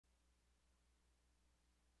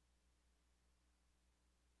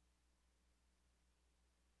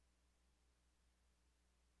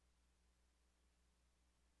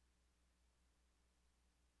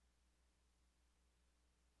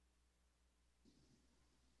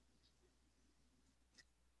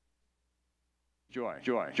Joy,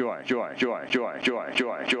 joy, joy, joy, joy, joy, joy,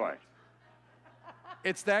 joy, joy.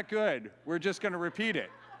 It's that good. We're just going to repeat it.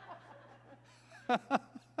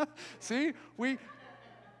 See,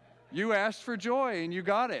 you asked for joy and you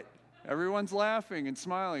got it. Everyone's laughing and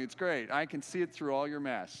smiling. It's great. I can see it through all your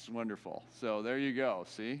masks. Wonderful. So there you go.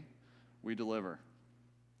 See, we deliver.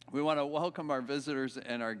 We want to welcome our visitors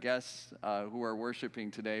and our guests who are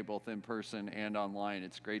worshiping today, both in person and online.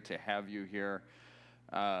 It's great to have you here.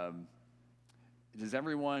 Does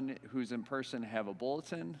everyone who's in person have a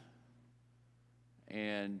bulletin?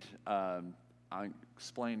 And I'll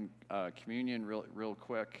explain communion real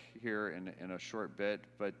quick here in a short bit.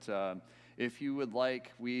 But if you would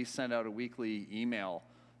like, we send out a weekly email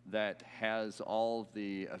that has all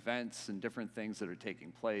the events and different things that are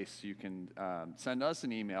taking place. You can send us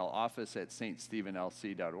an email,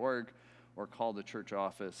 office@ststephenlc.org, or call the church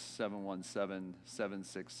office,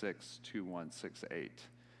 717-766-2168.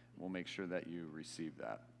 We'll make sure that you receive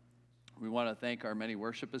that. We want to thank our many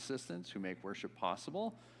worship assistants who make worship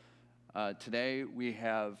possible. Today we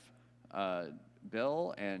have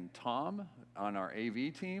Bill and Tom on our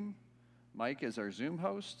AV team. Mike is our Zoom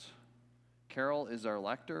host. Carol is our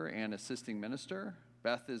lector and assisting minister.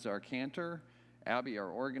 Beth is our cantor. Abby,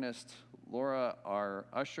 our organist. Laura, our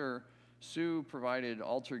usher. Sue provided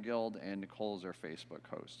Altar Guild, and Nicole is our Facebook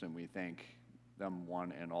host. And we thank them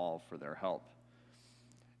one and all for their help.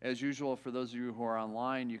 As usual, for those of you who are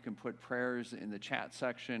online, you can put prayers in the chat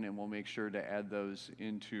section, and we'll make sure to add those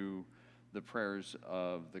into the prayers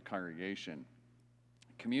of the congregation.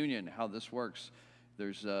 Communion, how this works.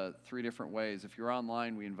 There's 3 different ways. If you're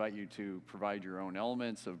online, we invite you to provide your own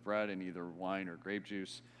elements of bread and either wine or grape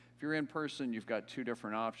juice. If you're in person, you've got 2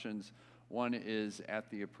 different options. One is at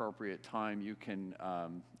the appropriate time, you can,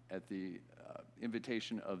 at the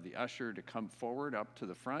invitation of the usher, to come forward up to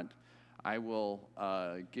the front. I will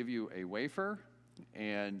give you a wafer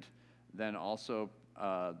and then also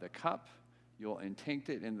the cup. You'll intinct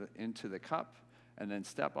it into the cup and then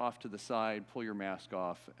step off to the side, pull your mask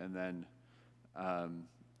off, and then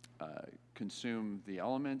consume the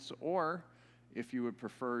elements. Or if you would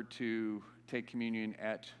prefer to take communion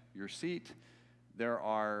at your seat, there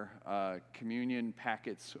are communion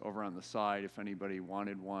packets over on the side if anybody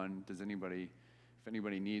wanted one. If anybody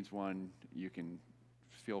needs one, you can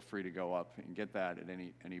feel free to go up and get that at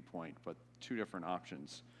any point, but 2 different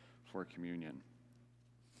options for communion.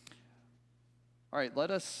 All right,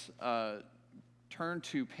 let us turn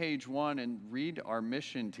to page 1 and read our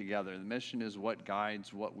mission together. The mission is what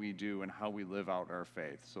guides what we do and how we live out our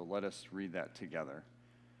faith. So let us read that together.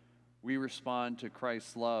 We respond to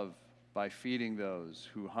Christ's love by feeding those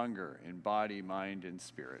who hunger in body, mind, and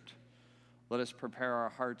spirit. Let us prepare our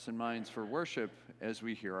hearts and minds for worship as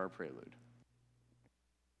we hear our prelude.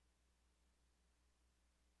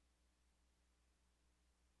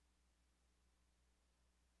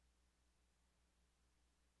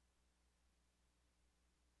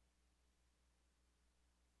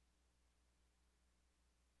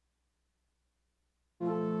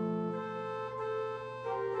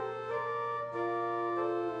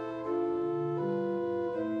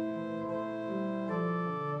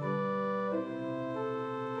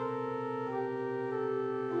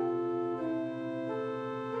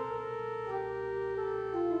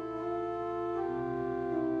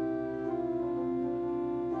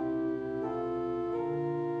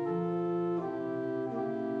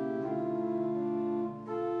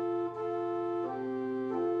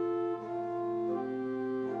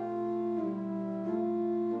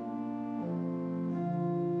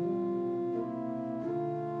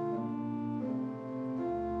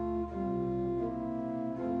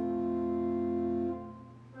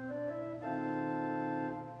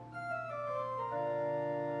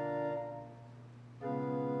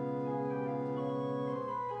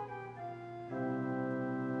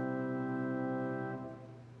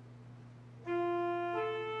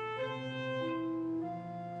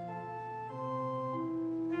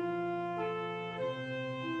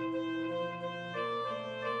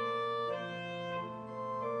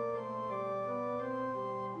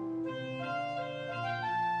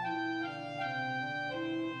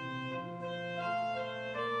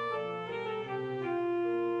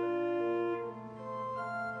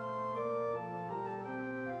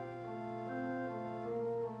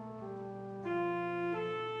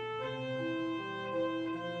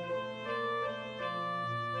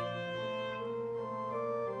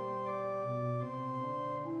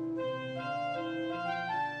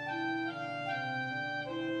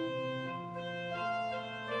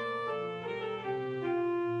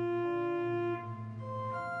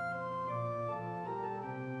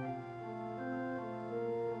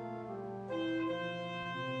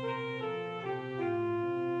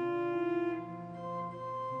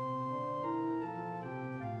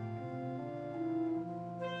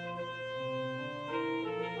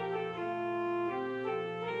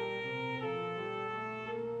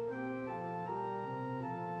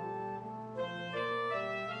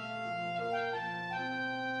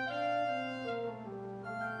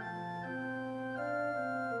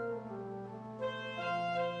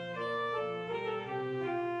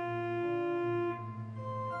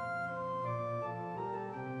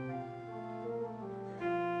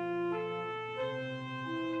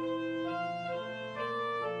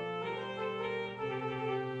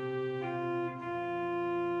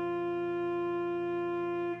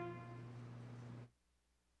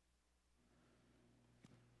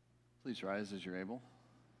 Please rise as you're able.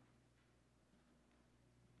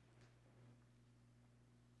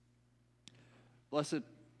 Blessed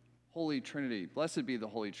Holy Trinity, blessed be the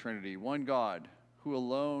Holy Trinity, one God, who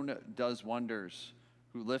alone does wonders,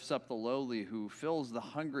 who lifts up the lowly, who fills the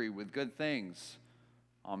hungry with good things.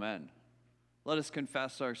 Amen. Let us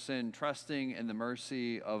confess our sin, trusting in the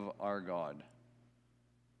mercy of our God.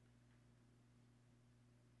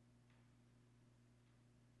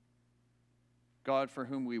 God, for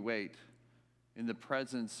whom we wait, in the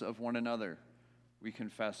presence of one another, we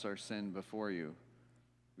confess our sin before you.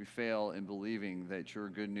 We fail in believing that your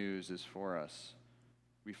good news is for us.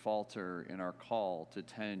 We falter in our call to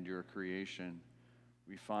tend your creation.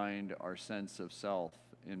 We find our sense of self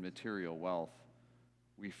in material wealth.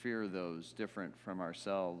 We fear those different from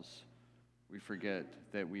ourselves. We forget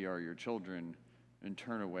that we are your children and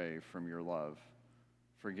turn away from your love.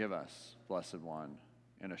 Forgive us, Blessed One,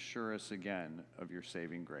 and assure us again of your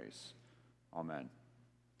saving grace. Amen.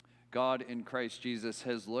 God in Christ Jesus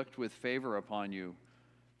has looked with favor upon you.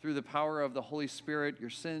 Through the power of the Holy Spirit, your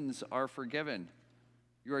sins are forgiven.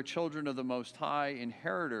 You are children of the Most High,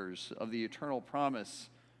 inheritors of the eternal promise,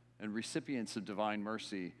 and recipients of divine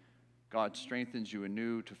mercy. God strengthens you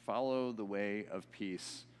anew to follow the way of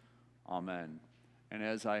peace. Amen. And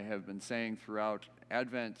as I have been saying throughout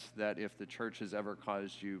Advent, that if the church has ever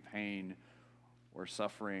caused you pain or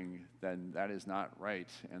suffering, then that is not right,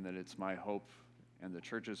 and that it's my hope and the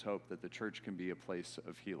church's hope that the church can be a place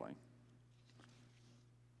of healing.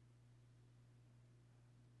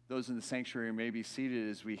 Those in the sanctuary may be seated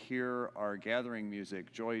as we hear our gathering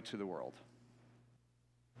music, Joy to the World.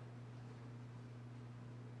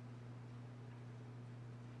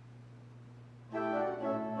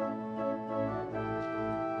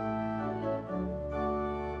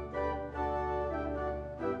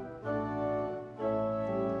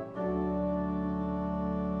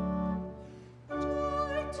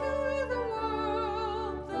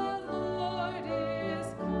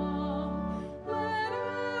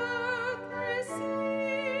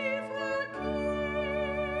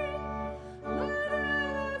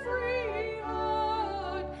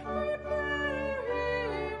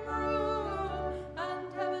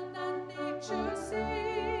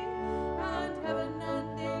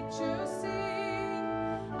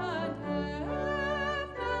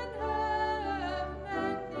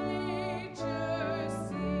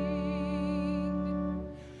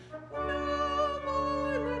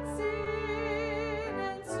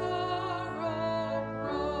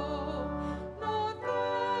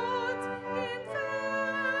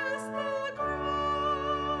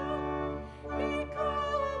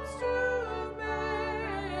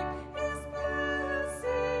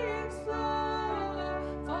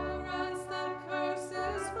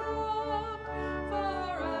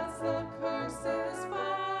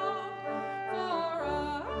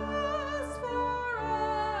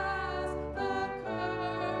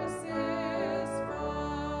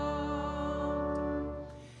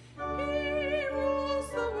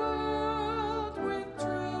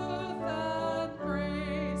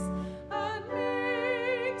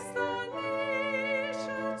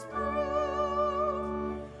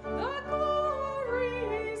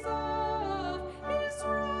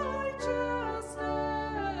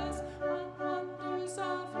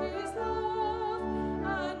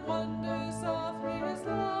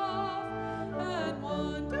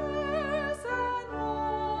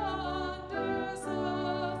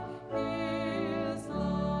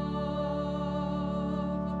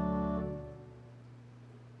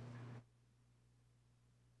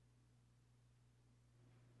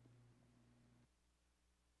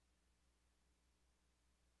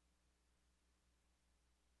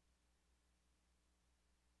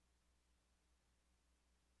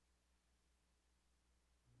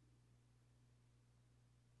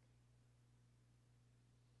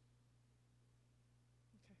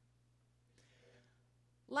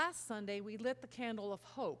 Last Sunday, we lit the candle of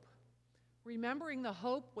hope, remembering the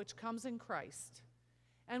hope which comes in Christ.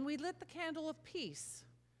 And we lit the candle of peace,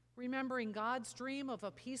 remembering God's dream of a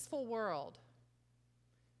peaceful world.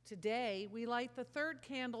 Today, we light the third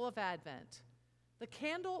candle of Advent, the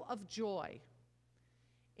candle of joy.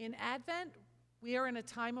 In Advent, we are in a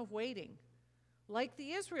time of waiting, like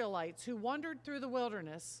the Israelites who wandered through the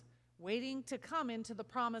wilderness, waiting to come into the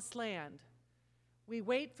promised land. We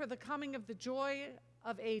wait for the coming of the joy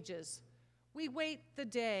of ages. We wait the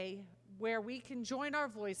day where we can join our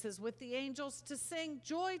voices with the angels to sing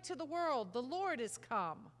joy to the world, the Lord is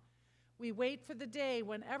come. We wait for the day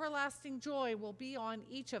when everlasting joy will be on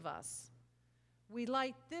each of us. We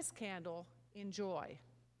light this candle in joy.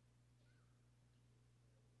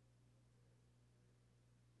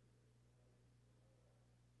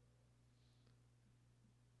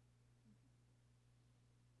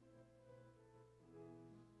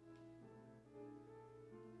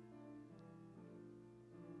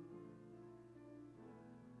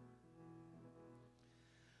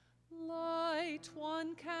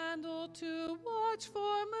 to watch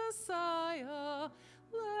for Messiah.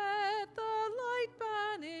 Let the light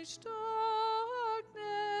banish darkness.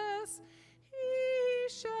 He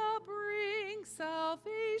shall bring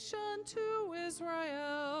salvation to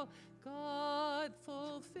Israel. God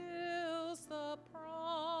fulfills the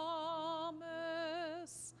promise.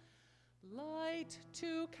 Light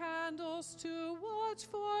 2 candles to watch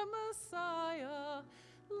for Messiah.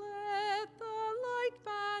 Let the light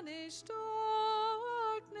banish darkness.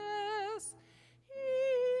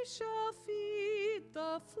 He shall feed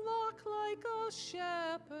the flock like a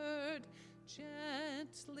shepherd,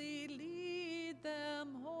 gently lead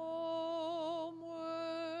them homeward.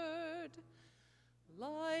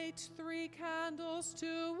 Light 3 candles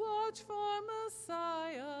to watch for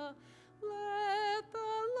Messiah. Let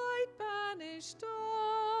the light banish darkness.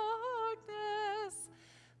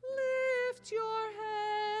 Lift your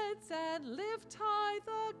heads and lift high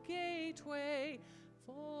the gateway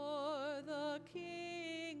for the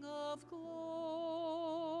King of glory.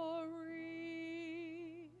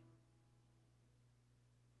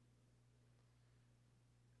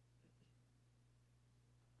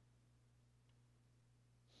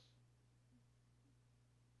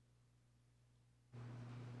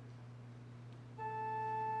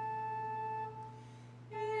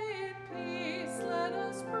 In peace, let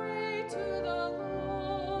us pray to the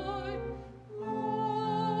Lord.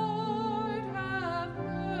 Lord, have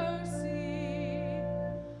mercy.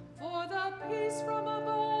 For the peace from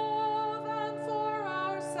above and for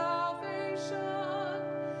our salvation,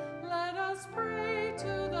 let us pray to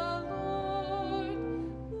the Lord.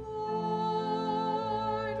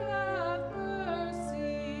 Lord, have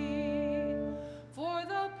mercy. For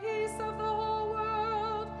the peace of the whole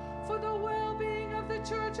world, for the well-being of the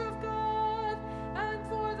Church of God, and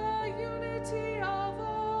for the unity of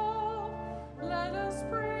all, let us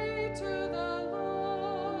pray to the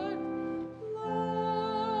Lord.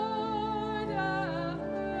 Lord, have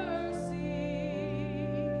mercy.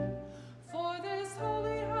 For this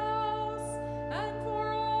holy house, and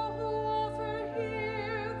for all who offer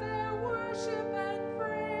here their worship and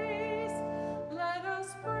praise, let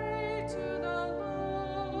us pray to the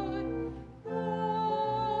Lord.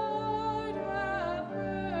 Lord, have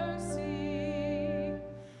mercy.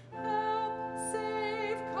 Help,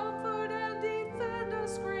 save, comfort, and defend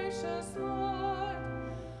us, gracious Lord.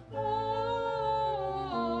 Amen.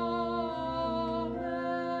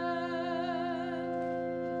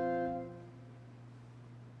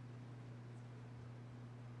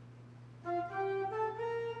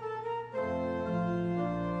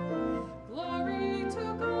 Glory to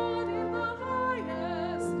God in the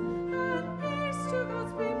highest, and peace to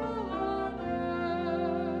God's people on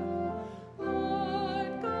earth.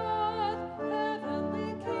 Lord God,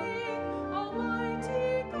 heavenly King, almighty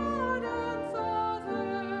God and Father,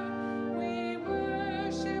 we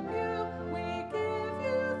worship you, we give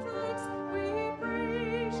you thanks, we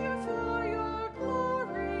praise you for your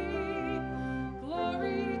glory.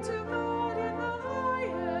 Glory to God in the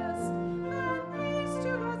highest, and peace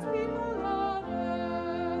to God's people on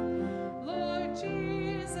earth. Lord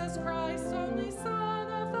Jesus Christ, only Son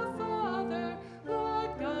of the Father,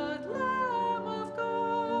 Lord God, Lamb of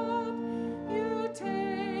God, you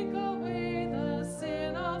take away the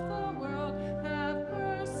sin of the world. Have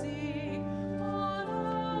mercy on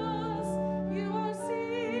us. You are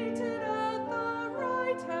seated at the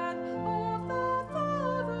right hand of the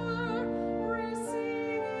Father.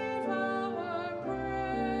 Receive our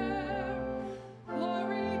prayer.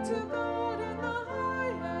 Glory to God in the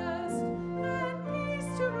highest, and peace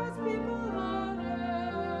to God's people on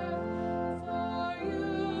earth. For you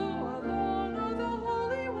alone are the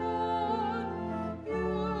Holy One. You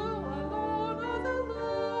alone are the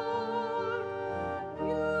Lord.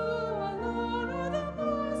 You alone are the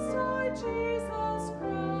Most High Jesus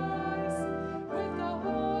Christ, with the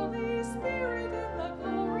Holy Spirit and the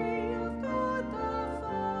glory of God the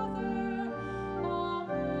Father.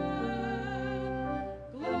 Amen.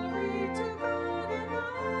 Glory to God in the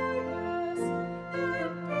highest,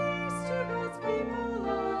 and peace to God's people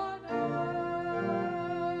on earth.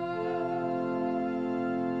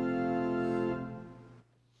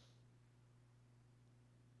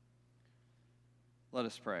 Let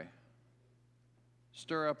us pray.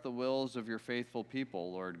 Stir up the wills of your faithful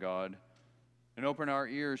people, Lord God, and open our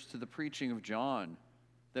ears to the preaching of John,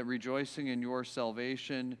 that rejoicing in your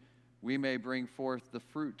salvation, we may bring forth the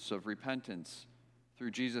fruits of repentance through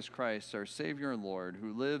Jesus Christ, our Savior and Lord,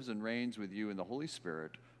 who lives and reigns with you in the Holy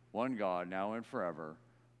Spirit, one God, now and forever.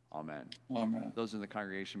 Amen. Amen. Those in the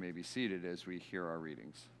congregation may be seated as we hear our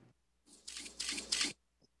readings.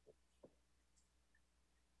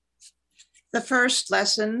 The first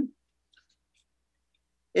lesson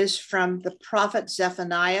is from the prophet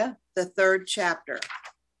Zephaniah, the 3rd chapter.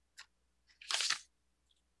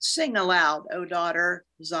 Sing aloud, O daughter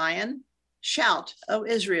Zion. Shout, O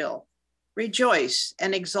Israel. Rejoice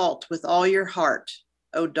and exult with all your heart,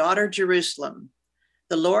 O daughter Jerusalem.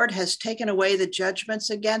 The Lord has taken away the judgments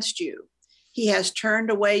against you. He has turned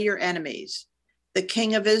away your enemies. The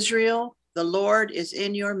King of Israel, the Lord, is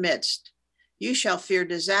in your midst. You shall fear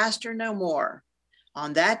disaster no more.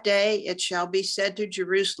 On that day it shall be said to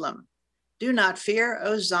Jerusalem, do not fear,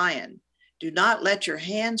 O Zion. Do not let your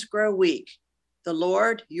hands grow weak. The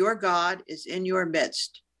Lord, your God, is in your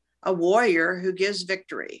midst, a warrior who gives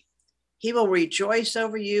victory. He will rejoice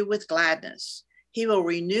over you with gladness. He will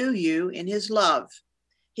renew you in his love.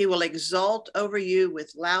 He will exult over you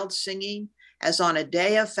with loud singing as on a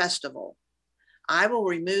day of festival. I will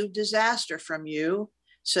remove disaster from you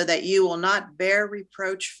so that you will not bear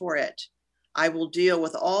reproach for it. I will deal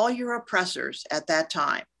with all your oppressors at that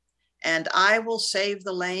time, and I will save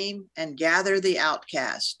the lame and gather the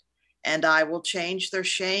outcast, and I will change their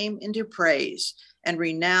shame into praise and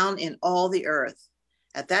renown in all the earth.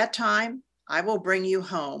 At that time, I will bring you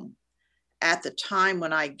home. At the time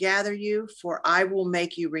when I gather you, for I will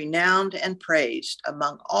make you renowned and praised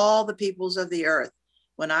among all the peoples of the earth,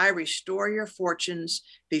 when I restore your fortunes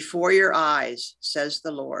before your eyes, says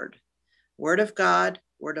the Lord. Word of God,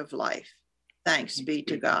 word of life. Thanks be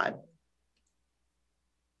to God.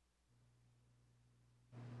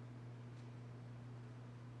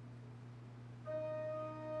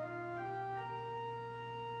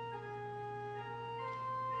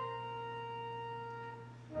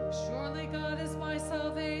 Surely God is my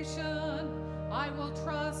salvation. I will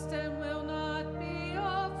trust and will not be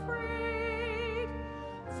afraid.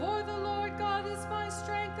 For the Lord God is my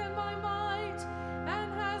strength and my might,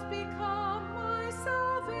 and has become my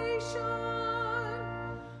salvation.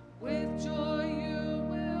 With joy you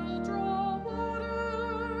will draw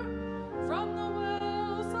water from the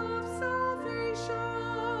wells of salvation.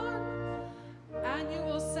 And you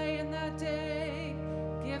will say in that day,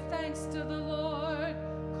 give thanks to the Lord.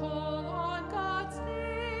 Call on God's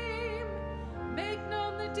name. Make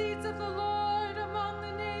known the deeds of the Lord among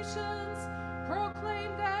the nations.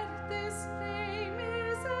 Proclaim that this name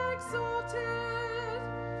is exalted.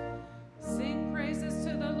 Sing praises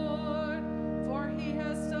to the Lord, for he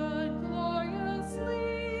has done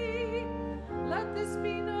gloriously. Let this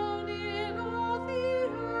be known in all the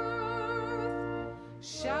earth.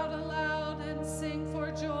 Shout aloud and sing for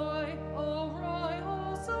joy, O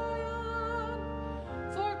royal Zion.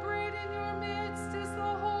 For great in your midst is the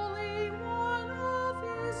Holy One of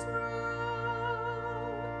Israel.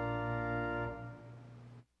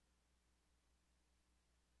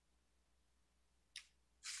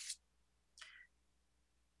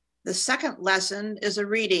 The second lesson is a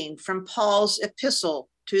reading from Paul's epistle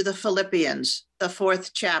to the Philippians, the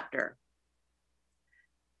 4th chapter.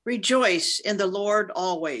 Rejoice in the Lord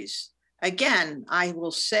always. Again, I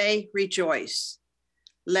will say rejoice.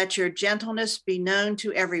 Let your gentleness be known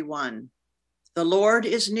to everyone. The Lord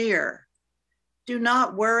is near. Do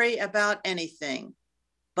not worry about anything,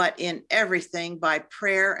 but in everything by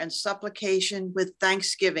prayer and supplication with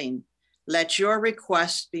thanksgiving, let your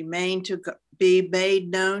requests be made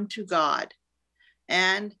known to God.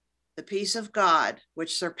 And the peace of God,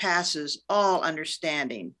 which surpasses all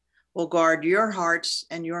understanding, will guard your hearts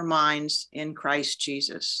and your minds in Christ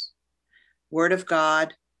Jesus. Word of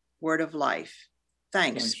God, word of life.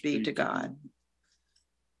 Thanks be to God.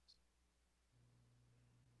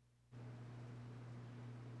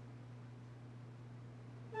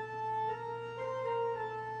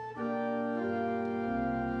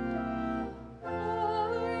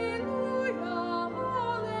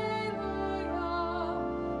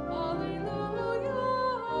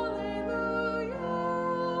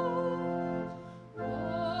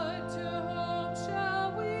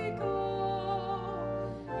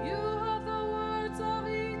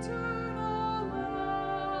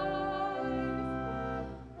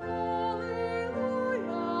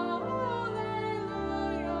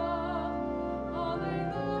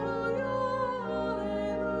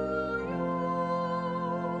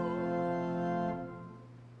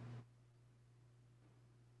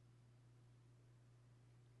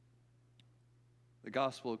 The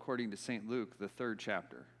Gospel according to St. Luke, the 3rd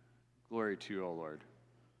chapter. Glory to you, O Lord.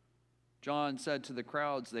 John said to the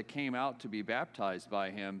crowds that came out to be baptized by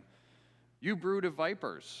him, "You brood of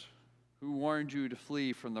vipers, who warned you to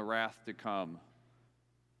flee from the wrath to come?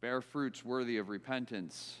 Bear fruits worthy of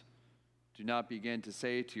repentance. Do not begin to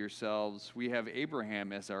say to yourselves, 'We have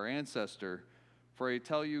Abraham as our ancestor,' for I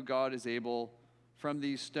tell you, God is able from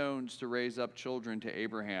these stones to raise up children to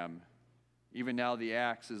Abraham. Even now the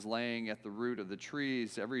axe is laying at the root of the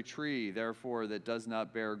trees. Every tree, therefore, that does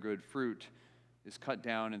not bear good fruit is cut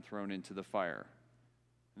down and thrown into the fire."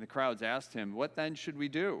 And the crowds asked him, "What then should we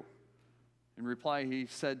do?" In reply, he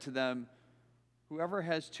said to them, "Whoever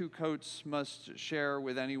has 2 coats must share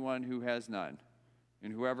with anyone who has none,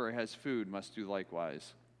 and whoever has food must do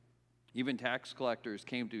likewise." Even tax collectors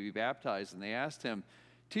came to be baptized, and they asked him,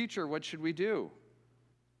 "Teacher, what should we do?"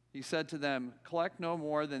 He said to them, "Collect no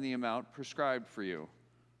more than the amount prescribed for you."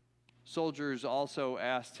 Soldiers also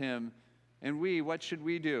asked him, "And we, what should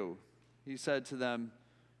we do?" He said to them,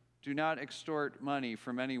 "Do not extort money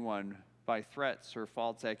from anyone by threats or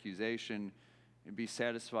false accusation, and be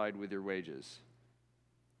satisfied with your wages."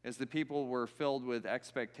 As the people were filled with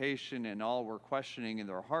expectation and all were questioning in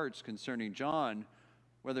their hearts concerning John,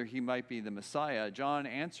 whether he might be the Messiah, John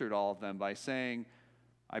answered all of them by saying,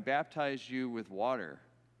 "I baptize you with water,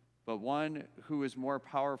 but one who is more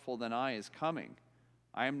powerful than I is coming.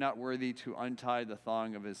 I am not worthy to untie the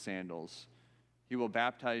thong of his sandals. He will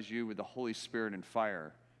baptize you with the Holy Spirit and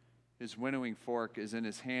fire. His winnowing fork is in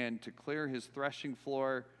his hand to clear his threshing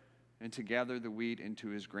floor and to gather the wheat into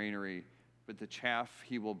his granary, but the chaff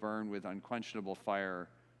he will burn with unquenchable fire."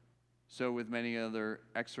 So with many other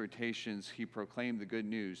exhortations, he proclaimed the good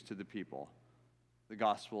news to the people. The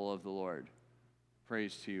gospel of the Lord.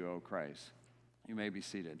 Praise to you, O Christ. You may be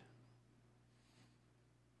seated.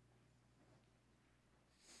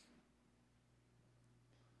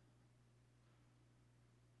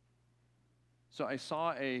 So I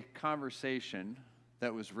saw a conversation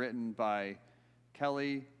that was written by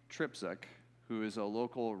Kelly Tripzuk, who is a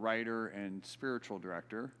local writer and spiritual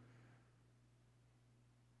director.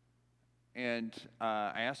 And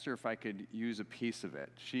I asked her if I could use a piece of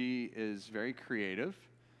it. She is very creative.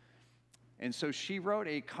 And so she wrote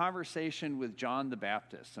a conversation with John the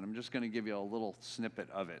Baptist, and I'm just going to give you a little snippet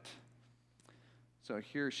of it. So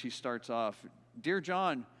here she starts off, "Dear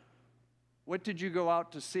John, what did you go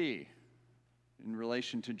out to see?" In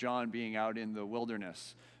relation to John being out in the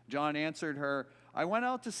wilderness. John answered her, "I went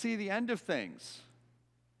out to see the end of things,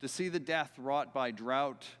 to see the death wrought by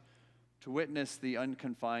drought, to witness the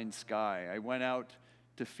unconfined sky. I went out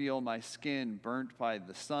to feel my skin burnt by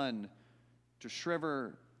the sun, to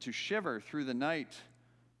shiver through the night.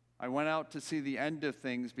 I went out to see the end of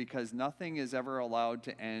things because nothing is ever allowed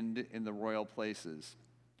to end in the royal places,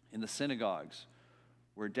 in the synagogues,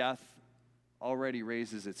 where death already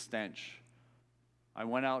raises its stench. I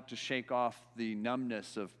went out to shake off the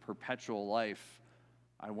numbness of perpetual life.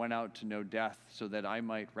 I went out to know death so that I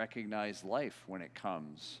might recognize life when it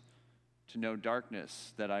comes, to know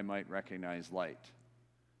darkness that I might recognize light."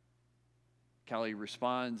 Kelly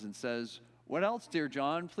responds and says, "What else, dear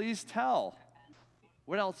John? Please tell.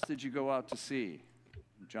 What else did you go out to see?"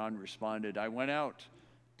 John responded, "I went out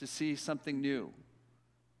to see something new,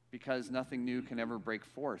 because nothing new can ever break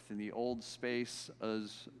forth in the old spaces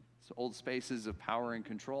of power and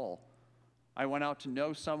control. I went out to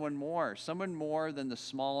know someone more than the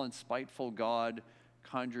small and spiteful God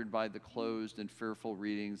conjured by the closed and fearful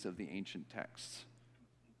readings of the ancient texts."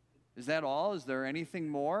 Is that all? Is there anything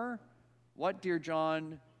more? What, dear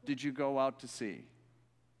John, did you go out to see?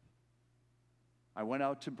 I went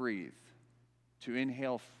out to breathe, to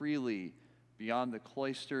inhale freely beyond the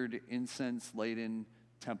cloistered, incense-laden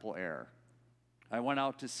temple air. I went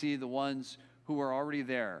out to see the ones who were already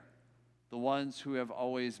there, the ones who have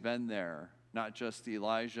always been there, not just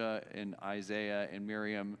Elijah and Isaiah and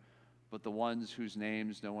Miriam, but the ones whose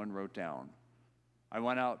names no one wrote down. I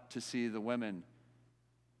went out to see the women,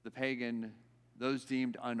 the pagan, those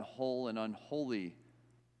deemed unwhole and unholy.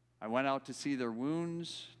 I went out to see their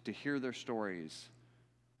wounds, to hear their stories.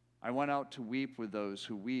 I went out to weep with those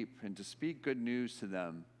who weep and to speak good news to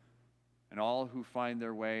them and all who find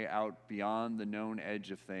their way out beyond the known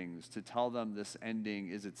edge of things, to tell them this ending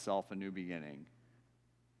is itself a new beginning.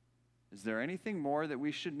 Is there anything more that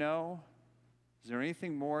we should know? Is there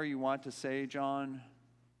anything more you want to say, John?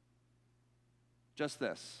 Just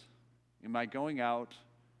this. In my going out,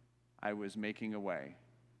 I was making a way,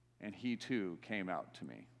 and he too came out to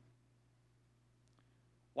me.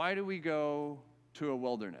 Why do we go to a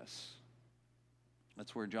wilderness?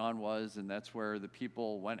 That's where John was, and that's where the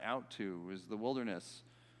people went out to, was the wilderness.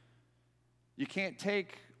 You can't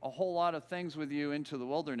take a whole lot of things with you into the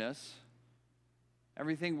wilderness.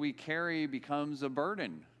 Everything we carry becomes a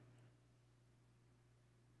burden.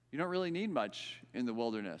 You don't really need much in the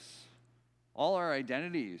wilderness. All our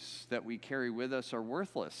identities that we carry with us are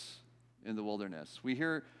worthless in the wilderness. We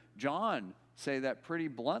hear John say that pretty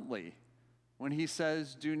bluntly when he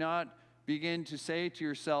says, do not begin to say to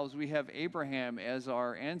yourselves, we have Abraham as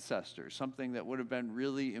our ancestor, something that would have been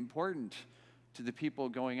really important to the people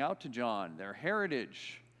going out to John, their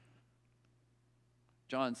heritage.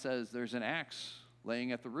 John says there's an axe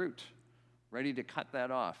laying at the root, ready to cut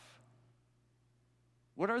that off.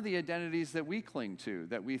 What are the identities that we cling to,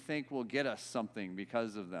 that we think will get us something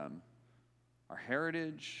because of them? Our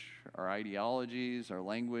heritage, our ideologies, our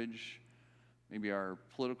language, maybe our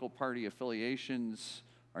political party affiliations,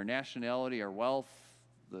 our nationality, our wealth.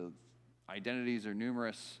 The identities are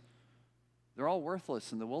numerous. They're all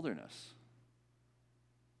worthless in the wilderness.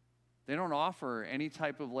 They don't offer any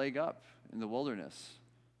type of leg up in the wilderness.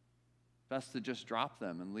 Best to just drop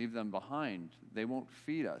them and leave them behind. They won't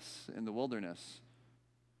feed us in the wilderness.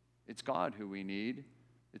 It's God who we need.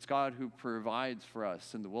 It's God who provides for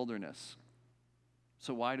us in the wilderness.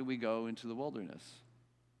 So why do we go into the wilderness?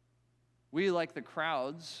 We, like the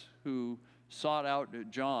crowds who sought out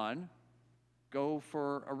John, go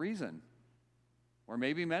for a reason, or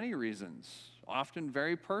maybe many reasons, often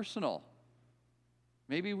very personal.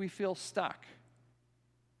 Maybe we feel stuck.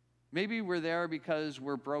 Maybe we're there because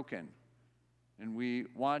we're broken, and we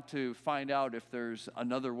want to find out if there's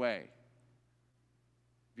another way,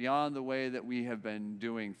 beyond the way that we have been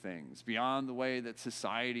doing things, beyond the way that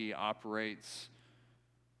society operates,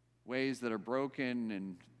 ways that are broken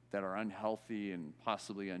and that are unhealthy and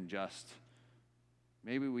possibly unjust.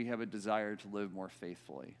 Maybe we have a desire to live more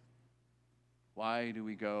faithfully. Why do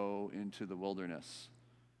we go into the wilderness?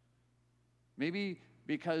 Maybe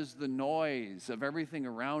because the noise of everything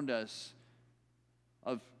around us,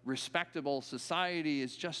 of respectable society,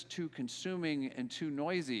 is just too consuming and too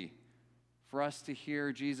noisy for us to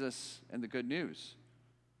hear Jesus and the good news.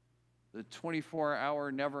 The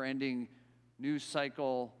 24-hour, never-ending news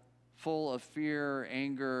cycle full of fear,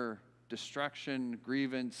 anger, destruction,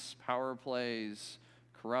 grievance, power plays,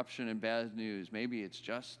 corruption, and bad news. Maybe it's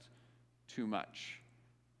just too much.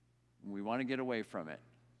 We want to get away from it.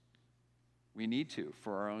 We need to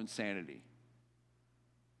for our own sanity.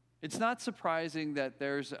 It's not surprising that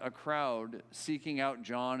there's a crowd seeking out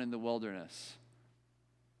John in the wilderness.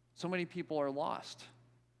 So many people are lost.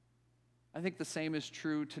 I think the same is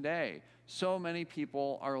true today. So many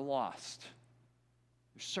people are lost.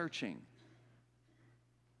 They're searching.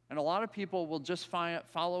 And a lot of people will just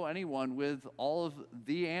follow anyone with all of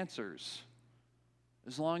the answers,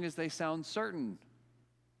 as long as they sound certain.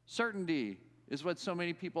 Certainty is what so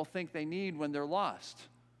many people think they need when they're lost.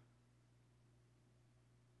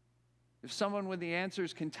 If someone with the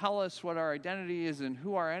answers can tell us what our identity is and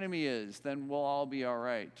who our enemy is, then we'll all be all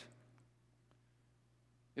right.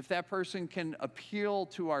 If that person can appeal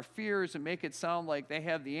to our fears and make it sound like they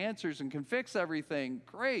have the answers and can fix everything,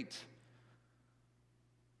 great.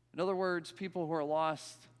 In other words, people who are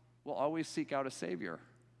lost will always seek out a Savior,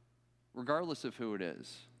 regardless of who it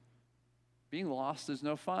is. Being lost is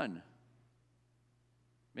no fun.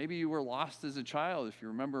 Maybe you were lost as a child, if you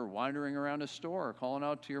remember wandering around a store, calling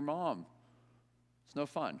out to your mom. It's no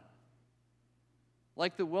fun.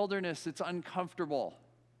 Like the wilderness, it's uncomfortable.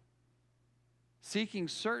 Seeking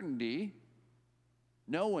certainty,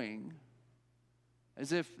 knowing,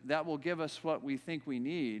 as if that will give us what we think we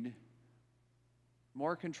need,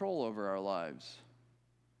 more control over our lives.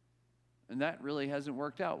 And that really hasn't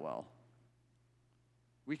worked out well.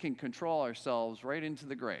 We can control ourselves right into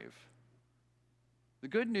the grave. The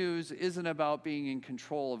good news isn't about being in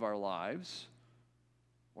control of our lives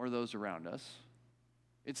or those around us.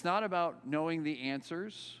 It's not about knowing the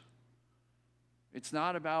answers. It's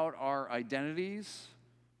not about our identities,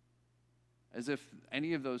 as if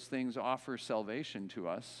any of those things offer salvation to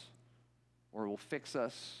us or will fix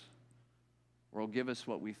us or will give us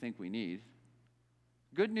what we think we need.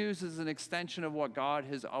 Good news is an extension of what God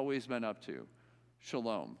has always been up to.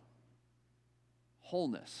 Shalom.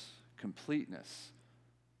 Wholeness. Completeness.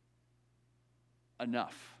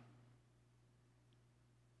 Enough.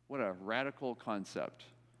 What a radical concept.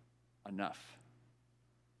 Enough.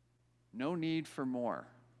 No need for more.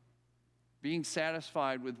 Being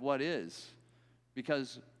satisfied with what is.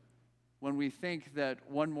 Because when we think that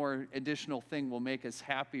one more additional thing will make us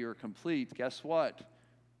happy or complete, guess what?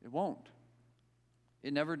 It won't.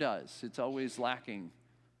 It never does. It's always lacking.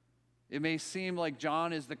 It may seem like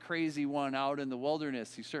John is the crazy one out in the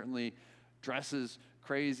wilderness. He certainly dresses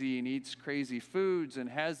crazy and eats crazy foods and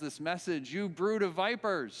has this message, you brood of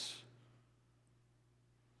vipers.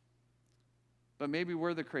 But maybe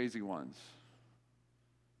we're the crazy ones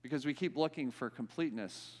because we keep looking for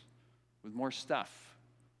completeness with more stuff,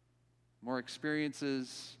 more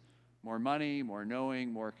experiences, more money, more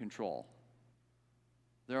knowing, more control.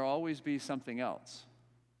 There'll always be something else.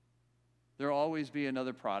 There'll always be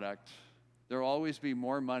another product. There'll always be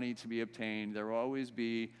more money to be obtained. There will always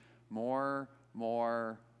be more.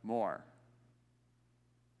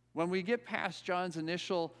 When we get past John's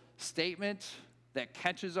initial statement that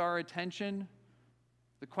catches our attention,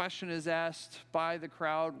 the question is asked by the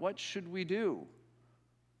crowd, what should we do?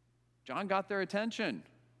 John got their attention.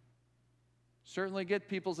 Certainly get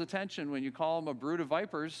people's attention when you call them a brood of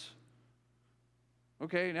vipers.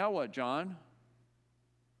 Okay, now what, John?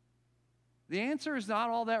 The answer is not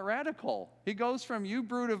all that radical. He goes from you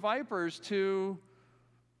brood of vipers to,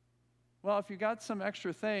 well, if you got some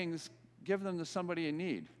extra things, give them to somebody in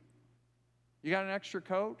need. You got an extra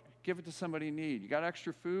coat? Give it to somebody in need. You got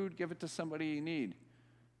extra food? Give it to somebody in need.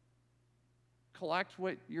 Collect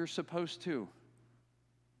what you're supposed to.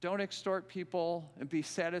 Don't extort people and be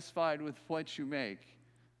satisfied with what you make.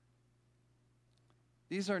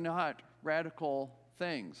 These are not radical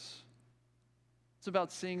things. It's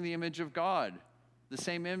about seeing the image of God, the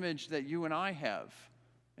same image that you and I have,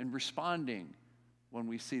 and responding when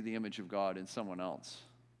we see the image of God in someone else.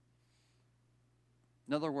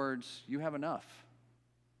 In other words, you have enough.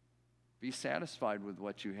 Be satisfied with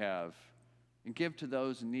what you have and give to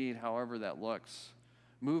those in need, however that looks.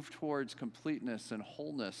 Move towards completeness and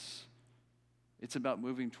wholeness. It's about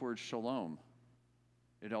moving towards shalom.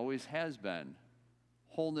 It always has been.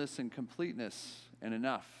 Wholeness and completeness and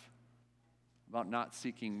enough. About not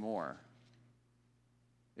seeking more.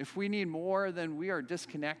 If we need more, then we are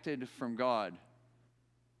disconnected from God.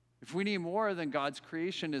 If we need more, then God's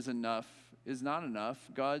creation is not enough.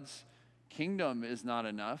 God's kingdom is not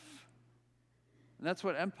enough. And that's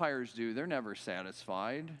what empires do. They're never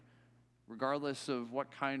satisfied, regardless of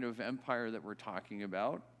what kind of empire that we're talking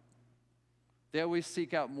about. They always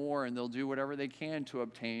seek out more, and they'll do whatever they can to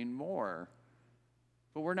obtain more.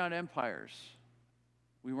 But we're not empires.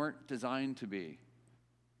 We weren't designed to be.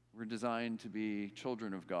 We're designed to be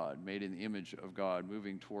children of God, made in the image of God,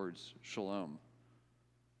 moving towards shalom.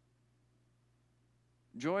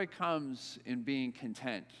 Joy comes in being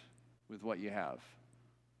content with what you have.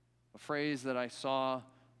 A phrase that I saw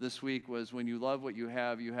this week was, when you love what you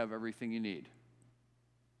have everything you need.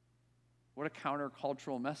 What a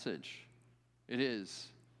countercultural message it is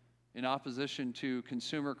in opposition to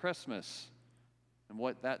consumer Christmas and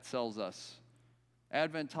what that sells us.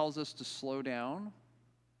 Advent tells us to slow down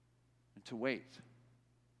and to wait.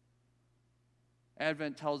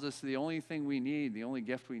 Advent tells us the only thing we need, the only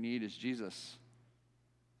gift we need is Jesus.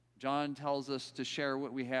 John tells us to share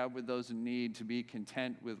what we have with those in need, to be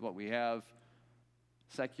content with what we have.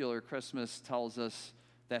 Secular Christmas tells us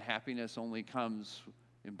that happiness only comes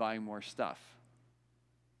in buying more stuff.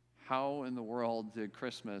 How in the world did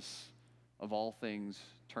Christmas, of all things,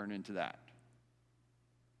 turn into that?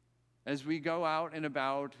 As we go out and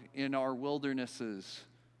about in our wildernesses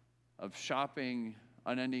of shopping,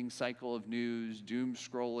 unending cycle of news, doom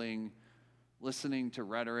scrolling, listening to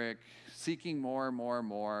rhetoric, seeking more and more and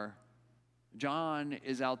more, John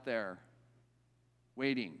is out there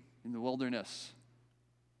waiting in the wilderness,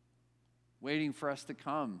 waiting for us to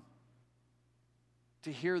come,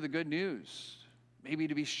 to hear the good news, maybe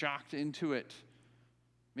to be shocked into it,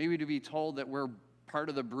 maybe to be told that we're part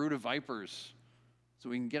of the brood of vipers so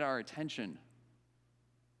we can get our attention,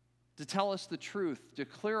 to tell us the truth, to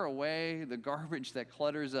clear away the garbage that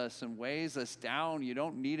clutters us and weighs us down. You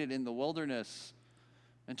don't need it in the wilderness.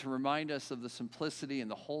 And to remind us of the simplicity and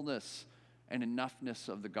the wholeness and enoughness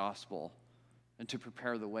of the gospel, and to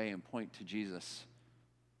prepare the way and point to Jesus.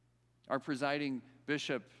 Our presiding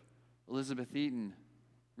bishop, Elizabeth Eaton,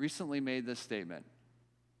 recently made this statement: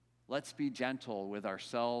 let's be gentle with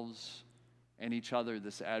ourselves and each other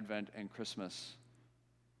this Advent and Christmas.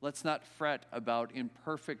 Let's not fret about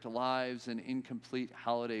imperfect lives and incomplete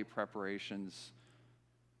holiday preparations.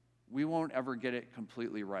 We won't ever get it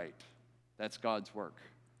completely right. That's God's work.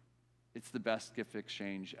 It's the best gift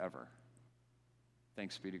exchange ever.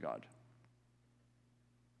 Thanks be to God.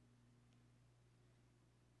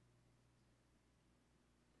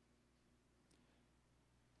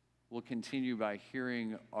 We'll continue by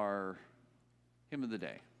hearing our hymn of the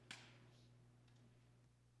day.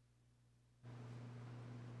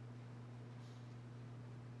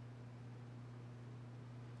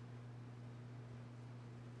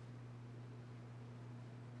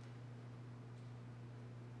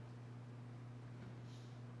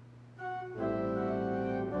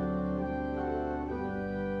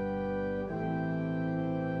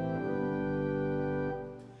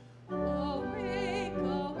 Awake,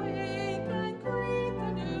 awake, and greet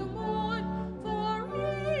the new morn, for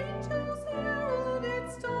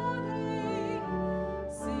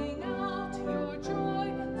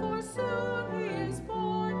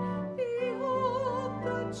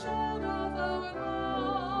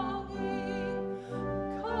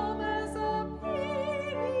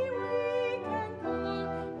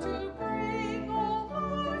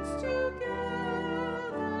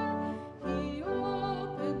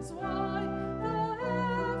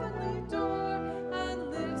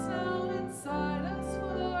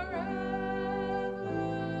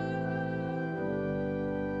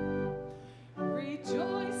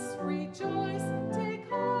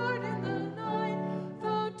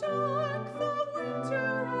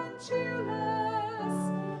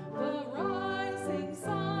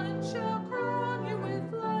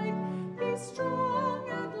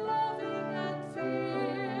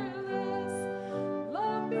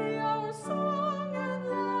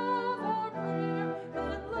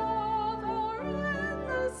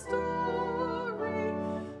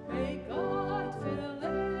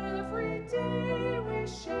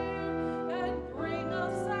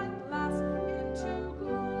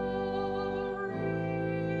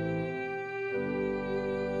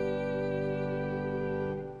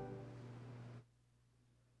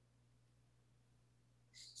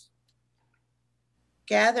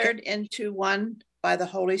Gathered into one by the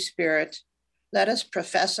Holy Spirit, let us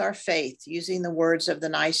profess our faith using the words of the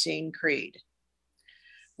Nicene Creed.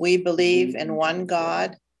 We believe in one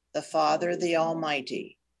God, the Father, the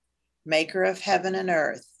Almighty, maker of heaven and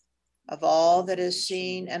earth, of all that is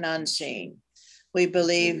seen and unseen. We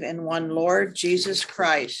believe in one Lord Jesus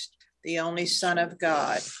Christ, the only Son of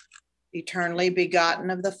God, eternally begotten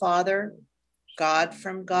of the Father, God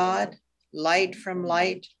from God, light from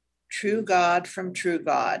light, true God from true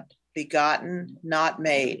God, begotten, not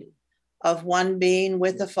made, of one being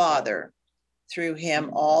with the Father. Through him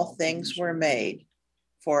all things were made.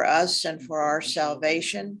 For us and for our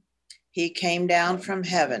salvation, he came down from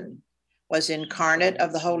heaven, was incarnate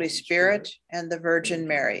of the Holy Spirit and the Virgin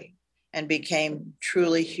Mary, and became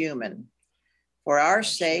truly human. For our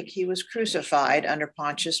sake, he was crucified under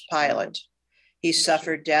Pontius Pilate. He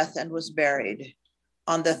suffered death and was buried.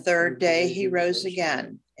 On the third day, he rose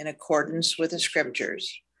again in accordance with the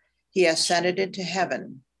scriptures. He ascended into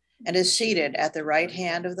heaven and is seated at the right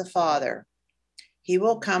hand of the Father. He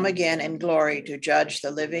will come again in glory to judge the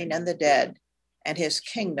living and the dead, and his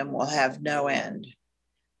kingdom will have no end.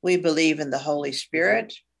 We believe in the Holy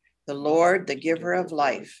Spirit, the Lord, the giver of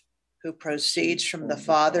life, who proceeds from the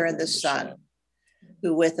Father and the Son,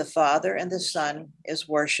 who with the Father and the Son is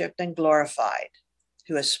worshiped and glorified,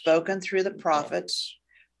 who has spoken through the prophets.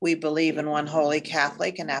 We believe in one holy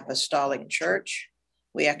Catholic and apostolic church.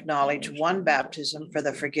 We acknowledge one baptism for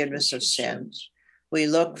the forgiveness of sins. We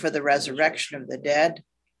look for the resurrection of the dead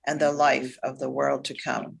and the life of the world to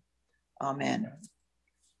come. Amen.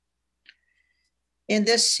 In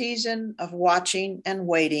this season of watching and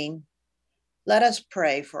waiting, let us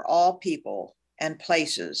pray for all people and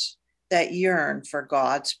places that yearn for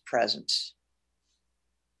God's presence.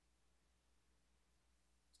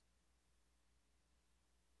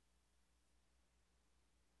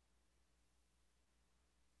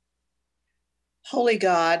 Holy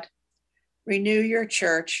God, renew your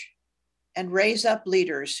church and raise up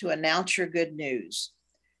leaders who announce your good news.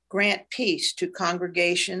 Grant peace to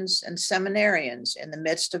congregations and seminarians in the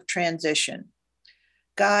midst of transition.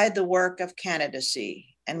 Guide the work of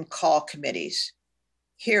candidacy and call committees.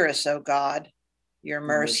 Hear us, O God, your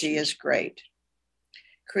mercy is great.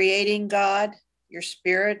 Creating God, your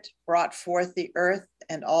Spirit brought forth the earth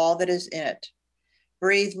and all that is in it.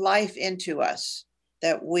 Breathe life into us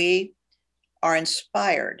that we are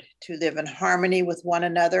inspired to live in harmony with one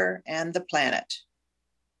another and the planet.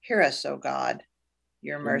 Hear us, O God,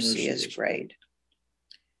 your mercy is great.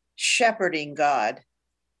 Shepherding God,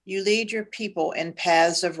 you lead your people in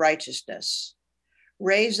paths of righteousness.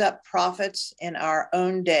 Raise up prophets in our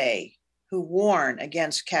own day who warn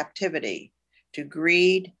against captivity, to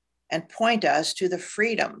greed, and point us to the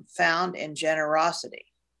freedom found in generosity.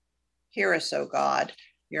 Hear us, O God,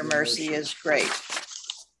 your mercy is great.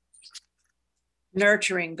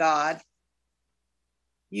 Nurturing God,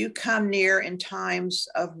 you come near in times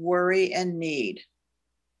of worry and need.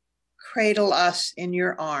 Cradle us in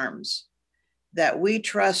your arms, that we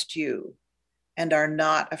trust you and are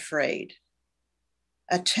not afraid.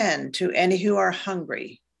 Attend to any who are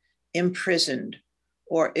hungry, imprisoned,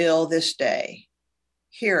 or ill this day.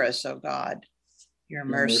 Hear us, O God, your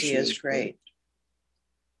mercy is great.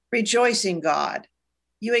 Rejoicing God,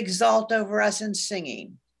 you exalt over us in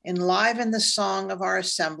singing. Enliven the song of our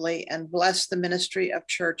assembly and bless the ministry of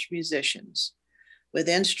church musicians. With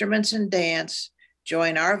instruments and dance,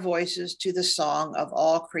 join our voices to the song of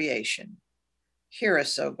all creation. Hear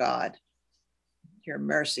us, O God, your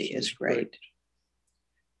mercy is great.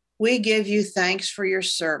 We give you thanks for your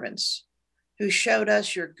servants who showed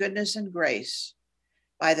us your goodness and grace.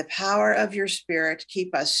 By the power of your Spirit,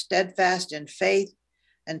 keep us steadfast in faith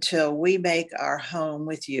until we make our home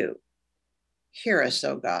with you. Hear us,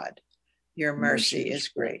 O God, your mercy is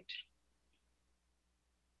great.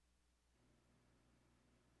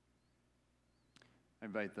 I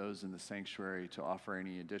invite those in the sanctuary to offer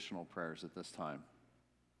any additional prayers at this time.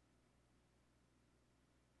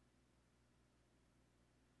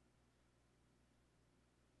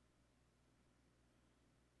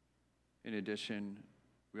 In addition,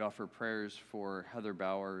 we offer prayers for Heather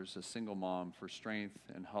Bowers, a single mom, for strength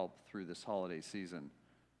and help through this holiday season.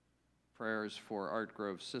 Prayers for Art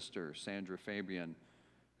Grove's sister, Sandra Fabian,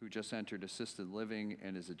 who just entered assisted living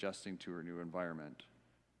and is adjusting to her new environment.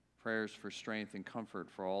 Prayers for strength and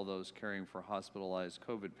comfort for all those caring for hospitalized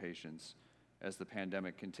COVID patients as the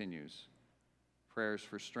pandemic continues. Prayers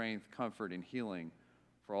for strength, comfort, and healing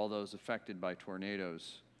for all those affected by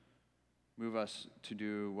tornadoes. Move us to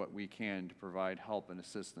do what we can to provide help and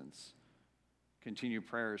assistance. Continue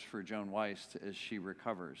prayers for Joan Weiss as she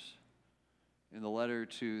recovers. In the letter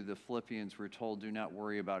to the Philippians, we're told, do not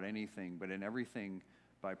worry about anything, but in everything,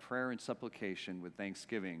 by prayer and supplication with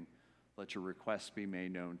thanksgiving, let your requests be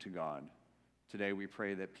made known to God. Today we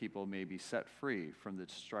pray that people may be set free from the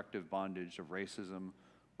destructive bondage of racism,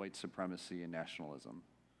 white supremacy, and nationalism.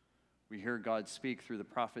 We hear God speak through the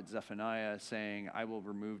prophet Zephaniah saying, I will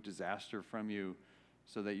remove disaster from you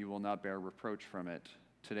so that you will not bear reproach from it.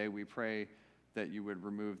 Today we pray that you would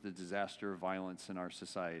remove the disaster of violence in our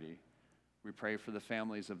society. We pray for the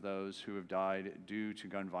families of those who have died due to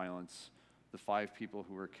gun violence, the 5 people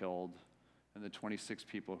who were killed, and the 26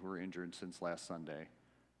 people who were injured since last Sunday.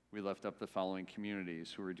 We lift up the following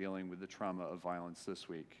communities who are dealing with the trauma of violence this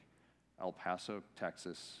week: El Paso,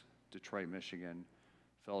 Texas; Detroit, Michigan;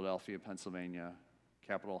 Philadelphia, Pennsylvania;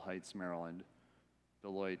 Capitol Heights, Maryland;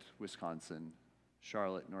 Beloit, Wisconsin;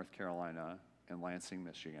 Charlotte, North Carolina; and Lansing,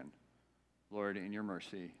 Michigan. Lord, in your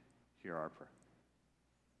mercy, hear our prayer.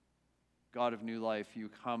 God of new life, you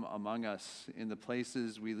come among us in the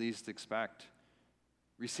places we least expect.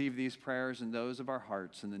 Receive these prayers and those of our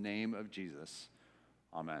hearts in the name of Jesus.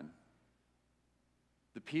 Amen.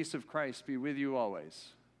 The peace of Christ be with you always,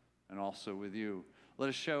 and also with you. Let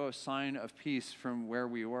us show a sign of peace from where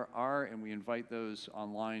we are, and we invite those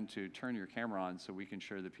online to turn your camera on so we can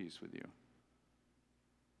share the peace with you.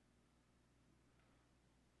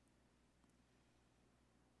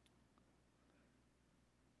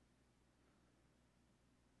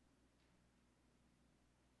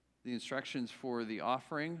 The instructions for the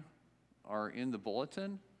offering are in the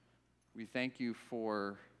bulletin. We thank you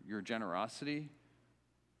for your generosity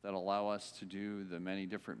that allow us to do the many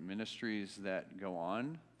different ministries that go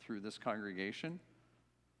on through this congregation.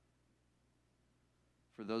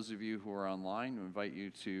 For those of you who are online, we invite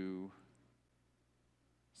you to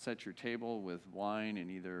set your table with wine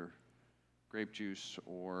and either grape juice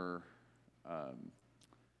or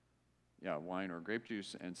wine or grape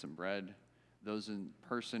juice and some bread. Those in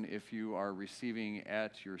person, if you are receiving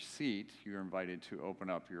at your seat, you're invited to open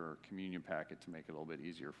up your communion packet to make it a little bit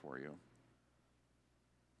easier for you.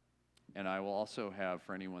 And I will also have,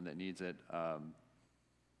 for anyone that needs it,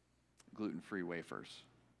 gluten-free wafers.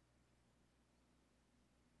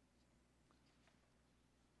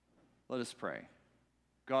 Let us pray.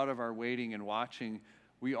 God of our waiting and watching,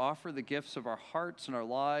 we offer the gifts of our hearts and our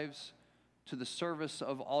lives to the service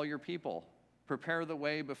of all your people. Prepare the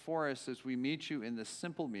way before us as we meet you in this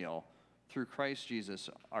simple meal through Christ Jesus,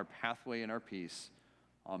 our pathway and our peace.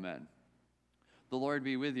 Amen. The Lord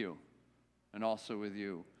be with you and also with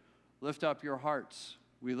you. Lift up your hearts.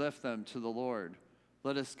 We lift them to the Lord.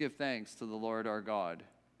 Let us give thanks to the Lord our God.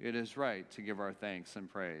 It is right to give our thanks and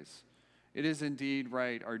praise. It is indeed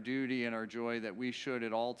right, our duty and our joy, that we should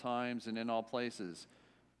at all times and in all places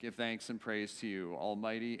give thanks and praise to you,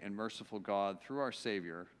 almighty and merciful God, through our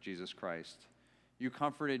Savior, Jesus Christ. You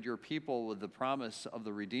comforted your people with the promise of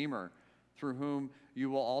the Redeemer, through whom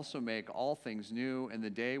you will also make all things new in the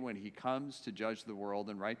day when he comes to judge the world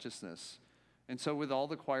in righteousness. And so with all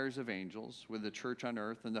the choirs of angels, with the church on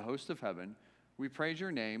earth and the host of heaven, we praise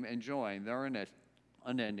your name and join their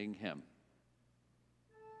unending hymn.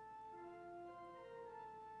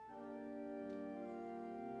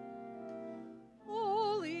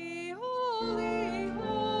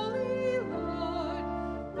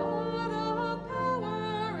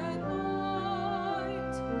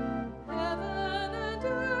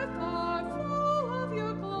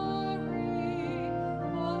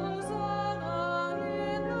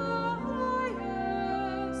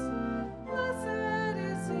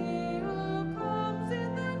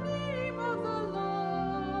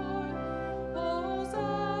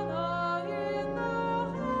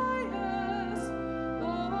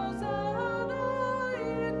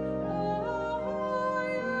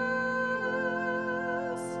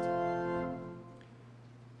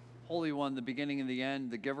 Holy One, the beginning and the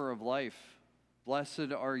end, the giver of life,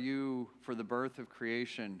 blessed are you for the birth of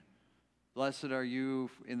creation. Blessed are you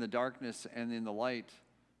in the darkness and in the light.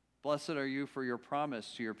 Blessed are you for your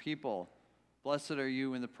promise to your people. Blessed are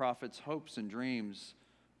you in the prophet's hopes and dreams.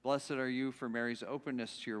 Blessed are you for Mary's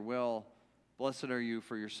openness to your will. Blessed are you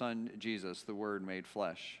for your Son, Jesus, the Word made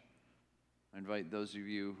flesh. I invite those of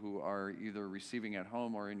you who are either receiving at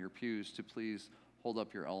home or in your pews to please hold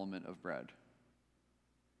up your element of bread.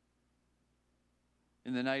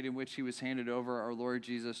 In the night in which he was handed over, our Lord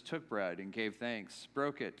Jesus took bread and gave thanks,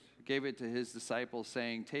 broke it, gave it to his disciples,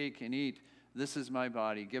 saying, "Take and eat. This is my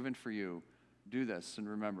body given for you. Do this in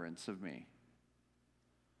remembrance of me."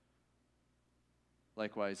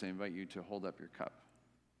 Likewise, I invite you to hold up your cup.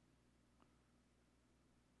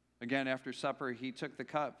 Again, after supper, he took the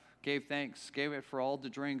cup, gave thanks, gave it for all to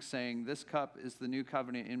drink, saying, "This cup is the new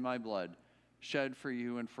covenant in my blood. shed for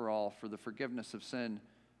you and for all for the forgiveness of sin.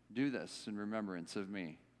 Do this in remembrance of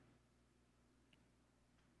me.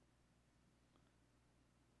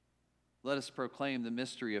 Let us proclaim the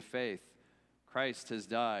mystery of faith. Christ has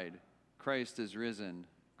died. Christ is risen.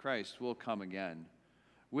 Christ will come again.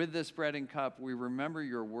 With this bread and cup, we remember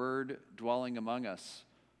your word dwelling among us,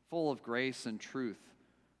 full of grace and truth.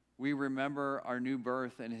 We remember our new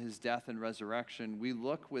birth and his death and resurrection. We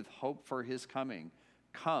look with hope for his coming.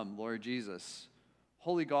 Come, Lord Jesus.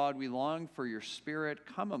 Holy God, we long for your Spirit.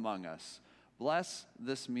 Come among us. Bless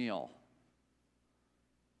this meal.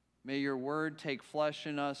 May your word take flesh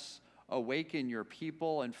in us, awaken your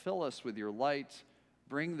people, and fill us with your light.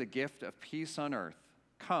 Bring the gift of peace on earth.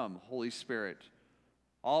 Come, Holy Spirit.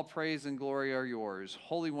 All praise and glory are yours,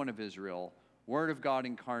 Holy One of Israel, Word of God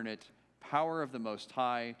incarnate, power of the Most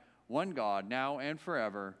High, one God, now and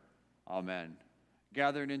forever. Amen.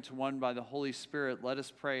 Gathered into one by the Holy Spirit, let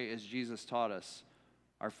us pray as Jesus taught us.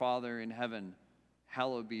 Our Father in heaven,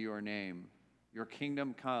 hallowed be your name. Your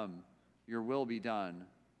kingdom come, your will be done,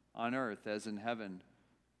 on earth as in heaven.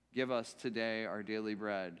 Give us today our daily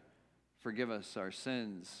bread. Forgive us our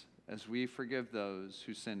sins, as we forgive those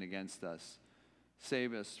who sin against us.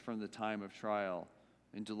 Save us from the time of trial,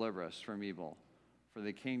 and deliver us from evil. For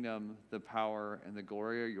the kingdom, the power, and the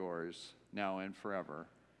glory are yours, now and forever.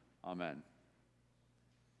 Amen.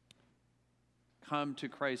 Come to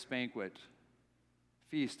Christ's banquet.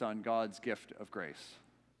 Feast on God's gift of grace.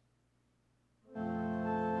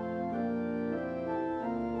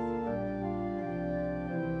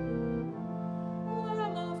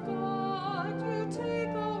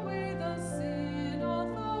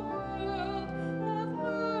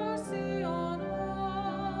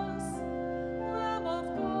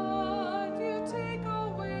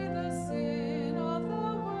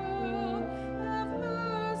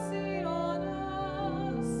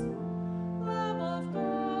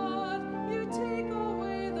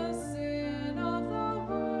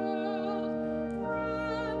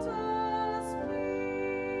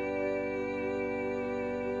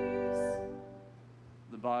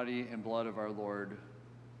 Body and blood of our Lord,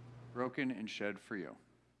 broken and shed for you.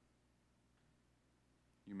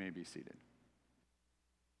 You may be seated.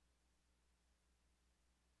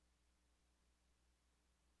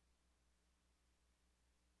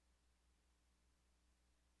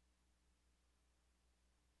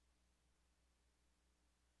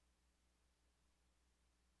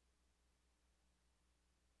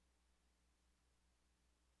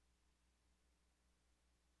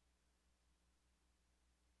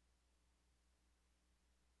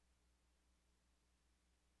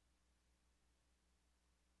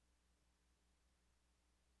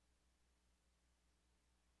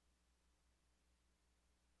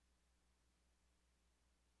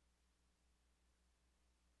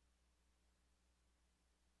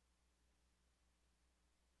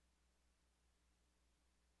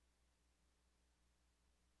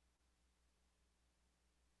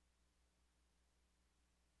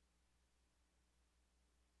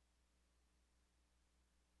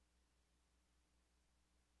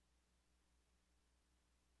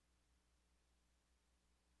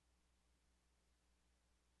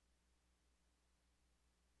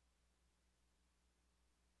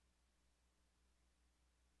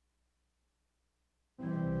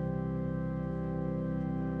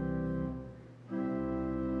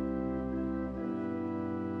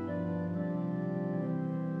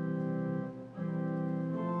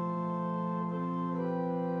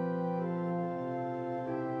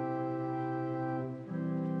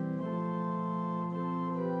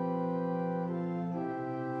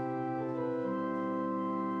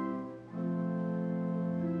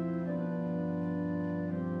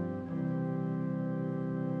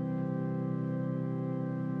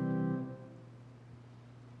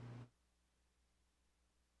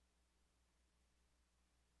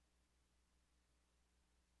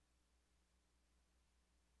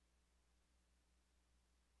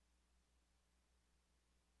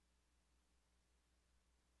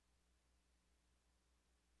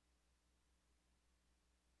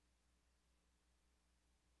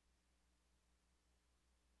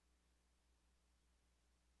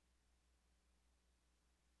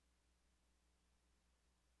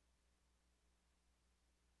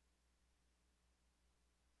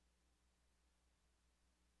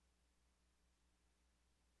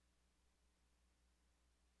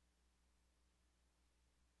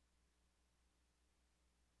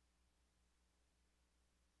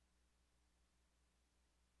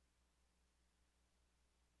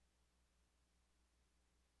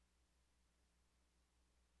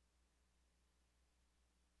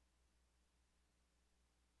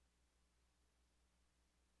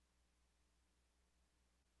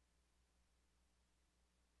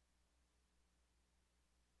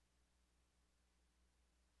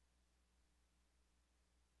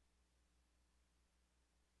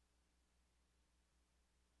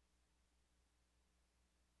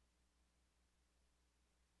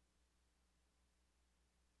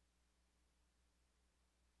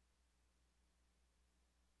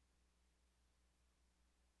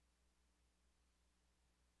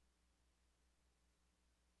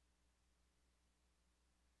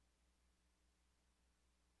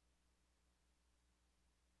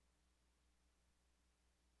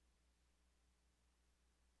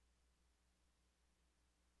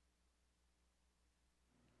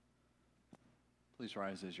 Please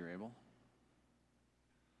rise as you're able.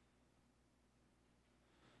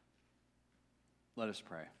 Let us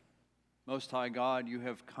pray. Most High God, you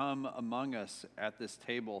have come among us at this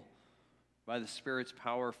table. By the Spirit's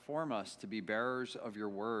power, form us to be bearers of your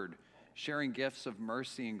word, sharing gifts of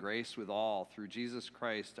mercy and grace with all through Jesus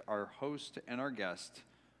Christ, our host and our guest.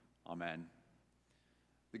 Amen.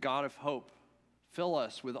 The God of hope, fill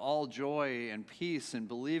us with all joy and peace in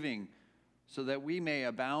believing, so that we may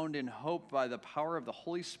abound in hope by the power of the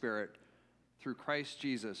Holy Spirit through Christ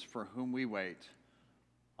Jesus, for whom we wait.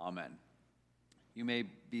 Amen. You may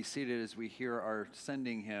be seated as we hear our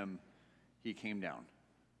sending hymn, He Came Down.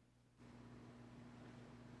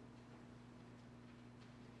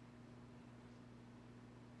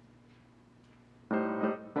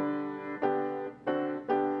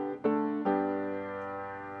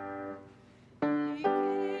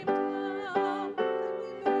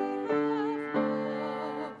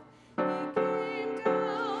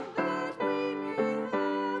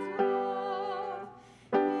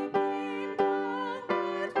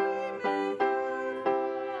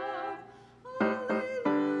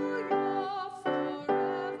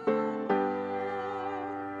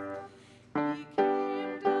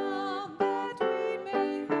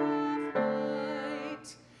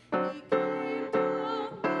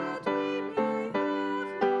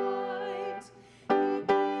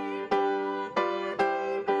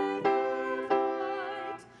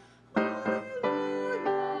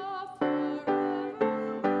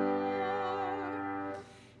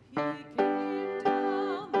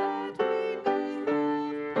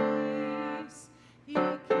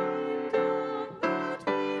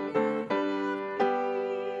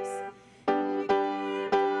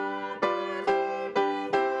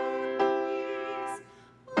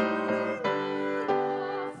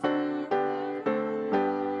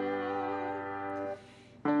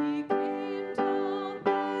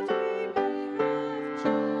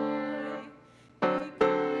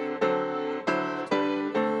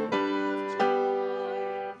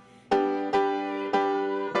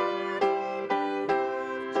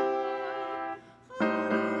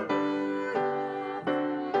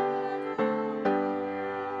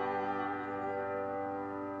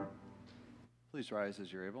 Please rise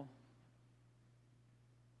as you're able.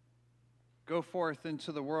 Go forth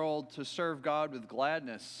into the world to serve God with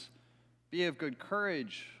gladness. Be of good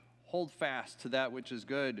courage. Hold fast to that which is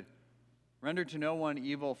good. Render to no one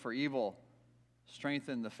evil for evil.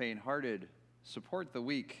 Strengthen the faint-hearted. Support the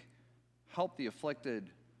weak. Help the afflicted.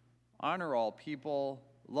 Honor all people.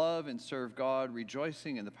 Love and serve God,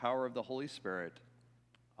 rejoicing in the power of the Holy Spirit.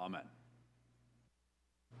 Amen.